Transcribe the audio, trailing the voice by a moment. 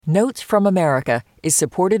Notes from America is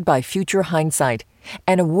supported by Future Hindsight,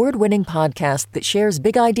 an award-winning podcast that shares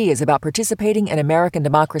big ideas about participating in American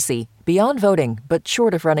democracy beyond voting, but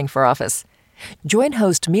short of running for office. Join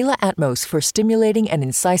host Mila Atmos for stimulating and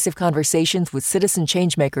incisive conversations with citizen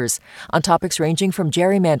changemakers on topics ranging from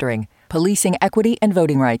gerrymandering, policing equity, and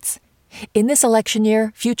voting rights. In this election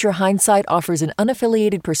year, Future Hindsight offers an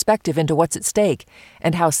unaffiliated perspective into what's at stake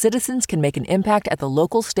and how citizens can make an impact at the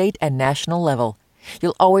local, state, and national level.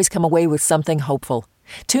 You'll always come away with something hopeful.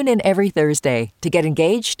 Tune in every Thursday to get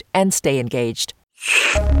engaged and stay engaged.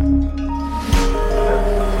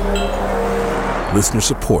 Listener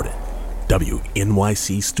supported.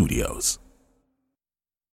 WNYC Studios.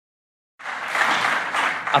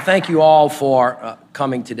 I thank you all for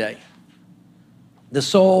coming today. The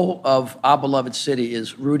soul of our beloved city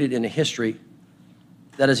is rooted in a history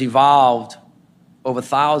that has evolved over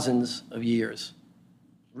thousands of years.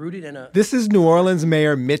 This is New Orleans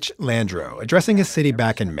Mayor Mitch Landrieu addressing his city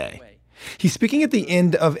back in May. He's speaking at the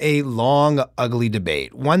end of a long, ugly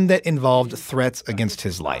debate, one that involved threats against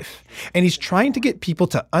his life. And he's trying to get people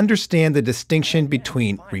to understand the distinction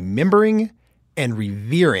between remembering and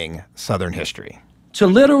revering Southern history. To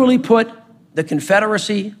literally put the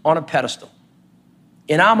Confederacy on a pedestal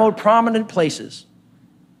in our most prominent places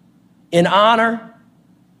in honor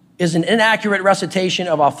is an inaccurate recitation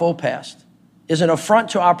of our full past, is an affront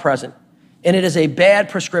to our present, and it is a bad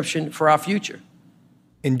prescription for our future.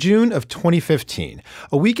 In June of 2015,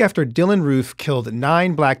 a week after Dylan Roof killed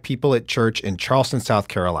 9 black people at church in Charleston, South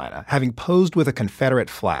Carolina, having posed with a Confederate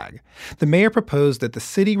flag, the mayor proposed that the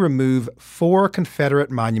city remove 4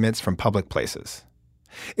 Confederate monuments from public places.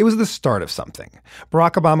 It was the start of something.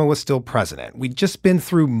 Barack Obama was still president. We'd just been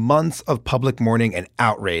through months of public mourning and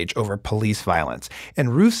outrage over police violence.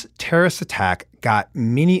 And Roof's terrorist attack got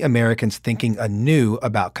many Americans thinking anew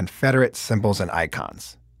about Confederate symbols and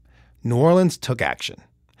icons. New Orleans took action.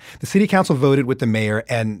 The city council voted with the mayor,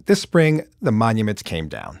 and this spring, the monuments came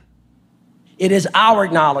down. It is our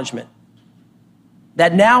acknowledgement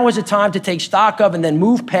that now is a time to take stock of and then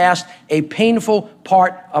move past a painful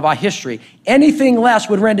part of our history. Anything less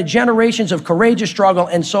would render generations of courageous struggle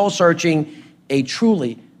and soul-searching a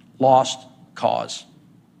truly lost cause.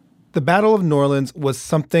 The Battle of New Orleans was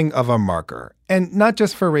something of a marker, and not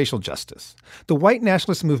just for racial justice. The white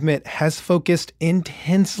nationalist movement has focused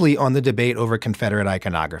intensely on the debate over Confederate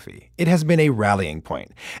iconography. It has been a rallying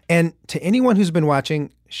point. And to anyone who's been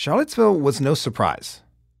watching, Charlottesville was no surprise.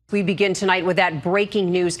 We begin tonight with that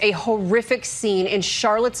breaking news, a horrific scene in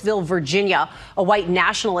Charlottesville, Virginia, a white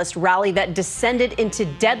nationalist rally that descended into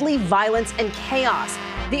deadly violence and chaos.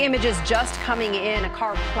 The images just coming in, a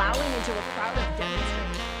car plowing into a crowd of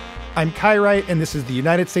demonstrators. I'm Kai Wright, and this is the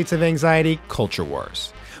United States of Anxiety, Culture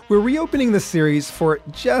Wars. We're reopening the series for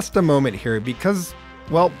just a moment here because,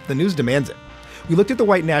 well, the news demands it. We looked at the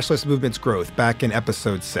white nationalist movement's growth back in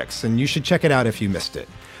episode 6, and you should check it out if you missed it.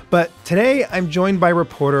 But today, I'm joined by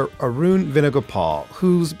reporter Arun Venugopal,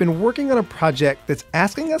 who's been working on a project that's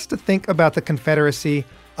asking us to think about the Confederacy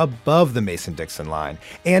above the Mason-Dixon line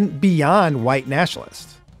and beyond white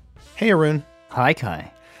nationalists. Hey, Arun. Hi,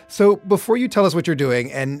 Kai. So before you tell us what you're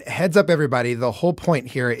doing, and heads up, everybody, the whole point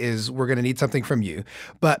here is we're going to need something from you.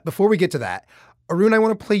 But before we get to that, Arun, I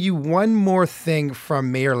want to play you one more thing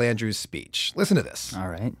from Mayor Landrieu's speech. Listen to this. All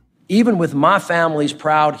right. Even with my family's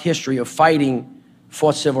proud history of fighting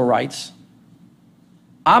for civil rights,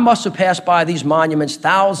 I must have passed by these monuments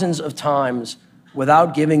thousands of times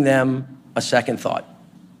without giving them a second thought.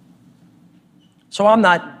 So I'm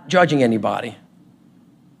not judging anybody.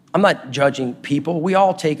 I'm not judging people. We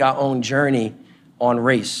all take our own journey on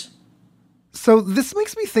race. So this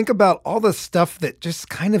makes me think about all the stuff that just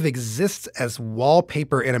kind of exists as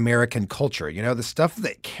wallpaper in American culture. You know, the stuff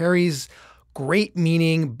that carries great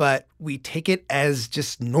meaning, but we take it as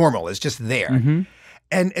just normal, as just there. Mm-hmm.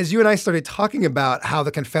 And as you and I started talking about how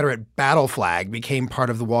the Confederate battle flag became part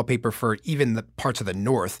of the wallpaper for even the parts of the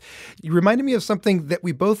North, you reminded me of something that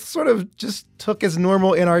we both sort of just took as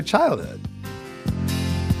normal in our childhood.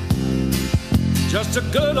 Just a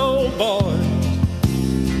good old boy.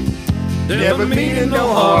 Never meaning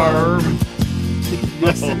no harm.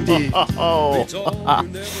 Yes, indeed.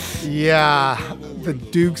 Yeah, the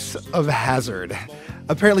Dukes of Hazzard.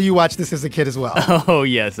 Apparently you watched this as a kid as well. Oh,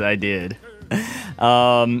 yes, I did.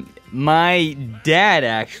 My dad,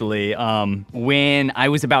 actually, when I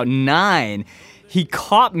was about 9, he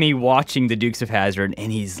caught me watching the Dukes of Hazzard,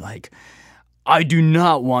 and he's like, I do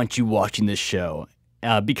not want you watching this show.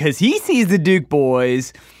 Because he sees the Duke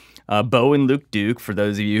boys, Bo and Luke Duke, for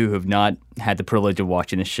those of you who have not had the privilege of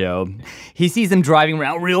watching the show. He sees them driving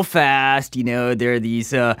around real fast. You know, they're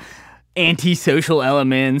these antisocial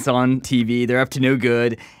elements on TV. They're up to no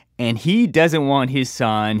good. And he doesn't want his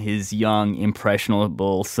son, his young,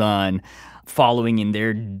 impressionable son, following in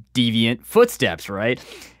their deviant footsteps, right?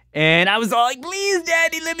 And I was all like, please,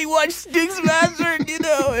 Daddy, let me watch Dukes of Hazzard,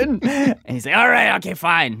 And he's like, all right, okay,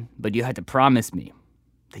 fine. But you have to promise me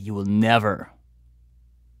that you will never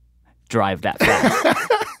drive that fast.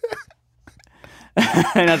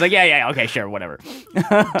 And I was like, yeah, okay, sure, whatever.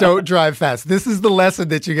 Don't drive fast. This is the lesson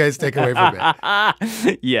that you guys take away from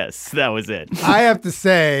it. Yes, that was it. I have to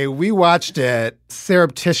say, we watched it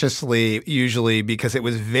surreptitiously, usually, because it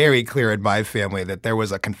was very clear in my family that there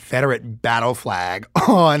was a Confederate battle flag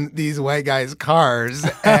on these white guys' cars,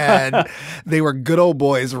 and they were good old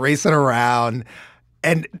boys racing around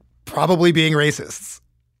and probably being racists.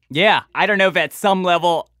 Yeah, I don't know if at some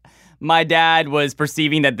level my dad was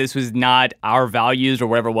perceiving that this was not our values or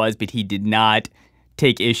whatever it was, but he did not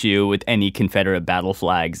take issue with any Confederate battle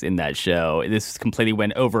flags in that show. This completely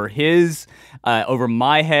went over over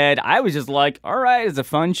my head. I was just like, all right, it's a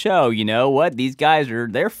fun show. You know what? These guys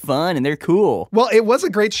they're fun and they're cool. Well, it was a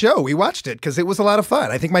great show. We watched it because it was a lot of fun.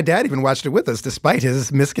 I think my dad even watched it with us despite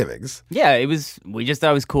his misgivings. Yeah, we just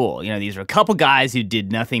thought it was cool. These are a couple guys who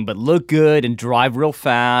did nothing but look good and drive real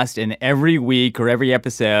fast. And every week or every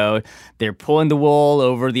episode, they're pulling the wool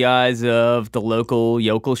over the eyes of the local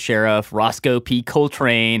yokel sheriff, Roscoe P.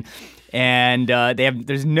 Coltrane. And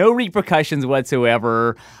there's no repercussions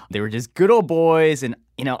whatsoever. They were just good old boys. And,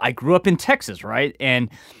 I grew up in Texas, right? And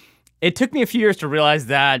it took me a few years to realize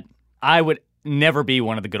that I would never be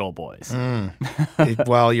one of the good old boys.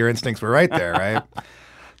 Well, your instincts were right there, right?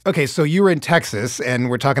 Okay, so you were in Texas, and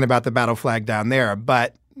we're talking about the battle flag down there.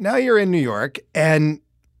 But now you're in New York, and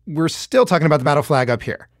we're still talking about the battle flag up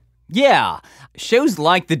here. Yeah. Shows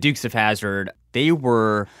like the Dukes of Hazzard, they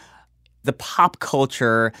were the pop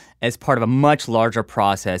culture as part of a much larger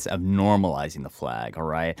process of normalizing the flag, all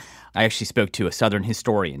right? I actually spoke to a Southern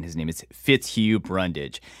historian. His name is Fitzhugh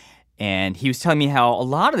Brundage. And he was telling me how a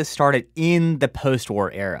lot of this started in the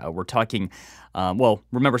post-war era. We're talking,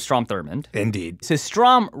 remember Strom Thurmond? Indeed. So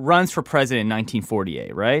Strom runs for president in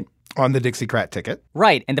 1948, right? On the Dixiecrat ticket.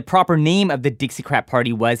 Right. And the proper name of the Dixiecrat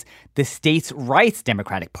Party was the States' Rights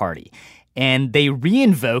Democratic Party. And they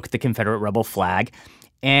re-invoked the Confederate rebel flag.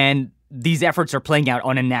 And these efforts are playing out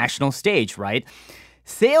on a national stage, right?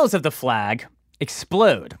 Sales of the flag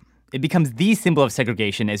explode. It becomes the symbol of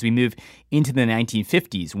segregation as we move into the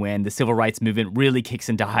 1950s when the civil rights movement really kicks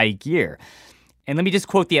into high gear. And let me just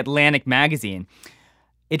quote the Atlantic magazine.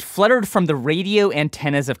 It fluttered from the radio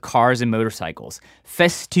antennas of cars and motorcycles,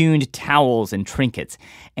 festooned towels and trinkets,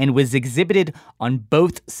 and was exhibited on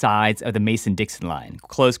both sides of the Mason-Dixon line,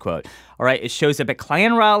 close quote. All right, it shows up at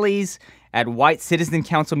Klan rallies, at white citizen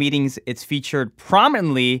council meetings. It's featured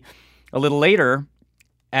prominently a little later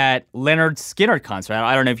at Leonard Skinner concert.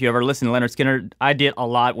 I don't know if you ever listened to Leonard Skinner. I did a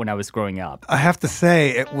lot when I was growing up. I have to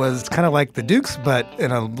say, it was kind of like the Dukes, but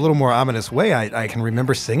in a little more ominous way. I can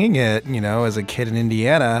remember singing it, as a kid in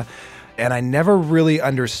Indiana, and I never really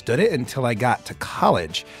understood it until I got to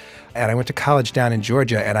college. And I went to college down in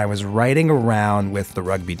Georgia, and I was riding around with the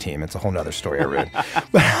rugby team. It's a whole nother story, Arun.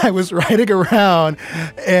 But I was riding around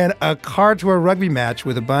in a car to a rugby match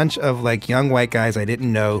with a bunch of young white guys I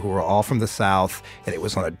didn't know who were all from the South. And it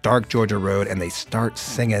was on a dark Georgia road, and they start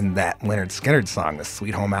singing that Leonard Skinner song, the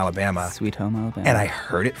Sweet Home Alabama. Sweet Home Alabama. And I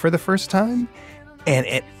heard it for the first time, and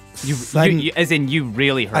it... You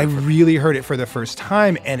really heard it? I really heard it for the first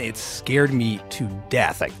time, and it scared me to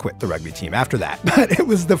death. I quit the rugby team after that. But it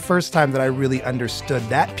was the first time that I really understood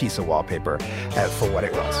that piece of wallpaper for what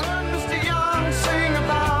it was.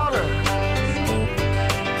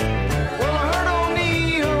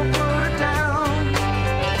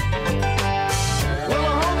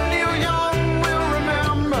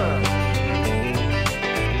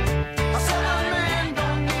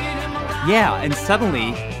 Yeah, and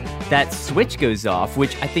suddenly that switch goes off,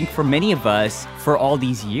 which I think for many of us, for all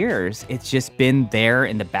these years, it's just been there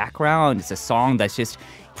in the background. It's a song that's just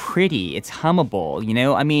pretty. It's hummable,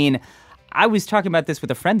 I mean, I was talking about this with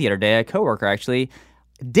a friend the other day, a coworker actually.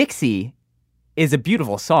 Dixie is a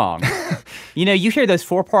beautiful song. You hear those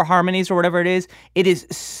 4-part harmonies or whatever it is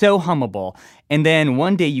so hummable. And then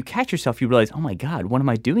one day you catch yourself, you realize, oh my God, what am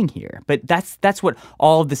I doing here? But that's what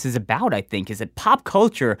all of this is about, I think, is that pop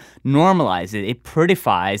culture normalizes it. It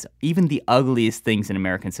prettifies even the ugliest things in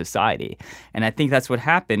American society. And I think that's what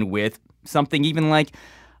happened with something even like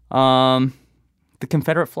the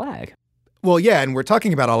Confederate flag. Well, yeah, and we're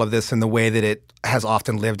talking about all of this in the way that it has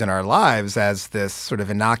often lived in our lives as this sort of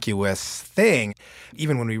innocuous thing.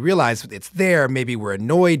 Even when we realize it's there, maybe we're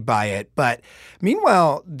annoyed by it. But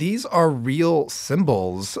meanwhile, these are real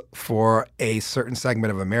symbols for a certain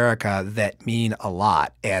segment of America that mean a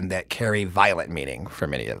lot and that carry violent meaning for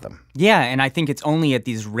many of them. Yeah, and I think it's only at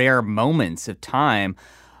these rare moments of time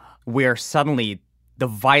where suddenly the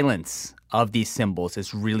violence of these symbols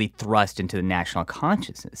is really thrust into the national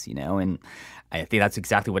consciousness, and I think that's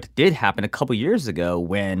exactly what did happen a couple years ago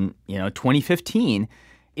when, 2015,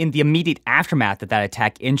 in the immediate aftermath of that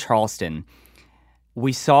attack in Charleston,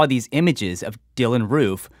 we saw these images of Dylan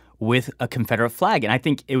Roof with a Confederate flag. And I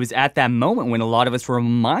think it was at that moment when a lot of us were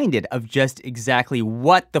reminded of just exactly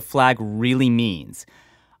what the flag really means.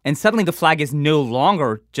 And suddenly the flag is no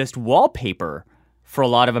longer just wallpaper for a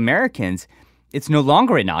lot of Americans. It's no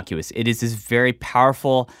longer innocuous. It is this very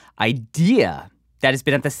powerful idea that has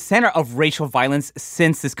been at the center of racial violence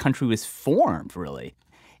since this country was formed, really.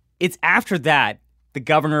 It's after that, the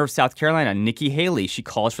governor of South Carolina, Nikki Haley, she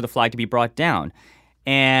calls for the flag to be brought down.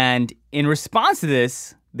 And in response to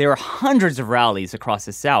this, there are hundreds of rallies across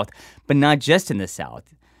the South, but not just in the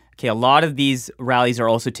South. Okay, a lot of these rallies are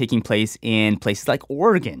also taking place in places like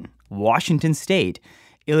Oregon, Washington State,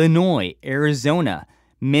 Illinois, Arizona,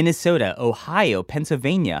 Minnesota, Ohio,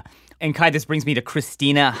 Pennsylvania. And Kai, this brings me to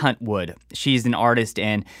Christina Huntwood. She's an artist,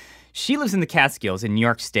 and she lives in the Catskills in New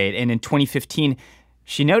York State. And in 2015,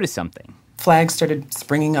 she noticed something. Flags started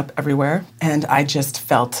springing up everywhere, and I just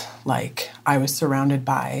felt like I was surrounded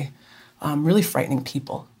by really frightening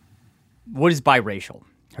people. What is biracial?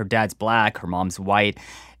 Her dad's black, her mom's white,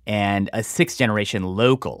 and a sixth-generation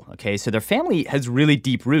local, okay? So their family has really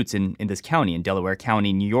deep roots in this county, in Delaware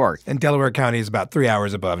County, New York. And Delaware County is about 3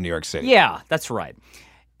 hours above New York City. Yeah, that's right.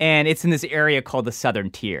 And it's in this area called the Southern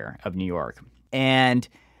Tier of New York. And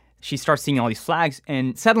she starts seeing all these flags,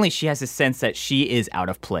 and suddenly she has a sense that she is out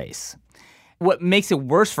of place. What makes it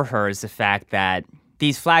worse for her is the fact that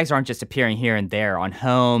these flags aren't just appearing here and there on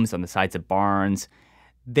homes, on the sides of barns.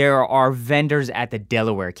 There are vendors at the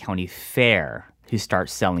Delaware County Fair who start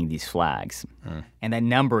selling these flags. And that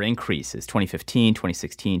number increases, 2015,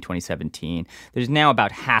 2016, 2017. There's now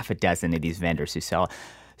about half a dozen of these vendors who sell.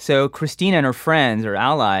 So Christina and her friends or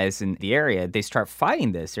allies in the area, they start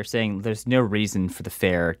fighting this. They're saying there's no reason for the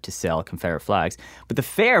fair to sell Confederate flags. But the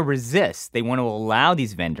fair resists. They want to allow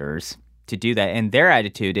these vendors to do that. And their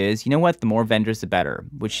attitude is, you know what, the more vendors, the better,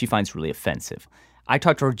 which she finds really offensive. I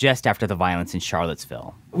talked to her just after the violence in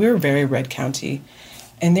Charlottesville. We're a very red county,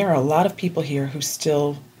 and there are a lot of people here who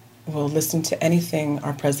still will listen to anything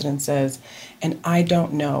our president says. And I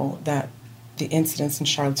don't know that the incidents in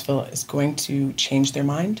Charlottesville is going to change their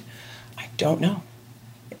mind. I don't know.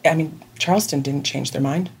 I mean, Charleston didn't change their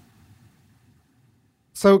mind.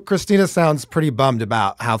 So Christina sounds pretty bummed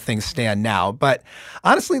about how things stand now. But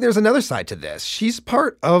honestly, there's another side to this. She's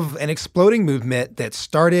part of an exploding movement that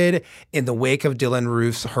started in the wake of Dylan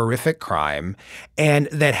Roof's horrific crime and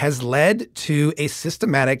that has led to a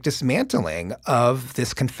systematic dismantling of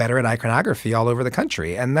this Confederate iconography all over the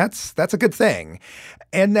country. And that's a good thing.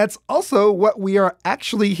 And that's also what we are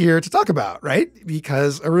actually here to talk about, right?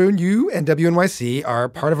 Because, Arun, you and WNYC are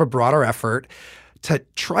part of a broader effort to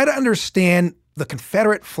try to understand the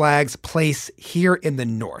Confederate flag's place here in the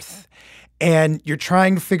North. And you're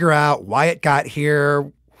trying to figure out why it got here,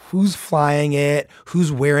 who's flying it,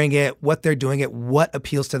 who's wearing it, what they're doing it, what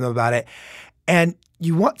appeals to them about it. And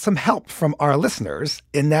you want some help from our listeners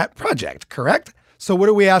in that project, correct? So what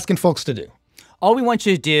are we asking folks to do? All we want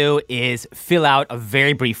you to do is fill out a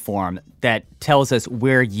very brief form that tells us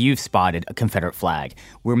where you've spotted a Confederate flag.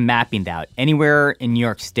 We're mapping that anywhere in New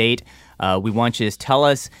York State. We want you to just tell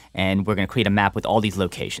us, and we're going to create a map with all these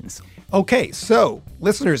locations. Okay, so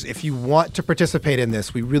listeners, if you want to participate in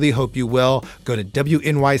this, we really hope you will. Go to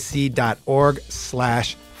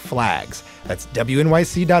wnyc.org/flags. That's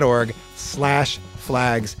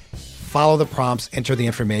wnyc.org/flags. Follow the prompts, enter the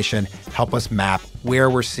information, help us map where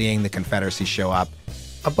we're seeing the Confederacy show up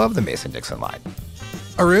above the Mason-Dixon line.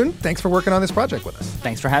 Arun, thanks for working on this project with us.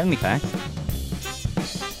 Thanks for having me, Kai.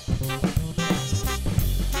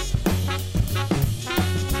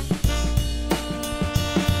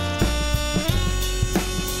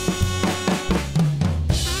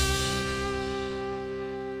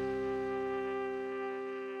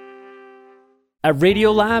 At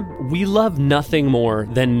Radiolab, we love nothing more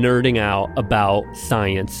than nerding out about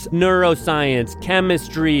science, neuroscience,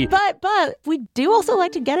 chemistry. But we do also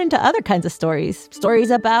like to get into other kinds of stories. Stories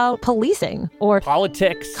about policing or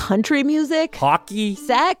politics, country music, hockey,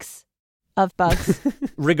 sex. of bugs.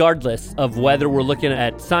 Regardless of whether we're looking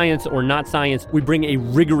at science or not science, we bring a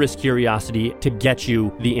rigorous curiosity to get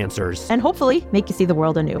you the answers. And hopefully make you see the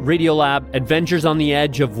world anew. Radiolab, adventures on the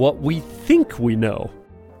edge of what we think we know.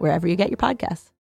 Wherever you get your podcasts.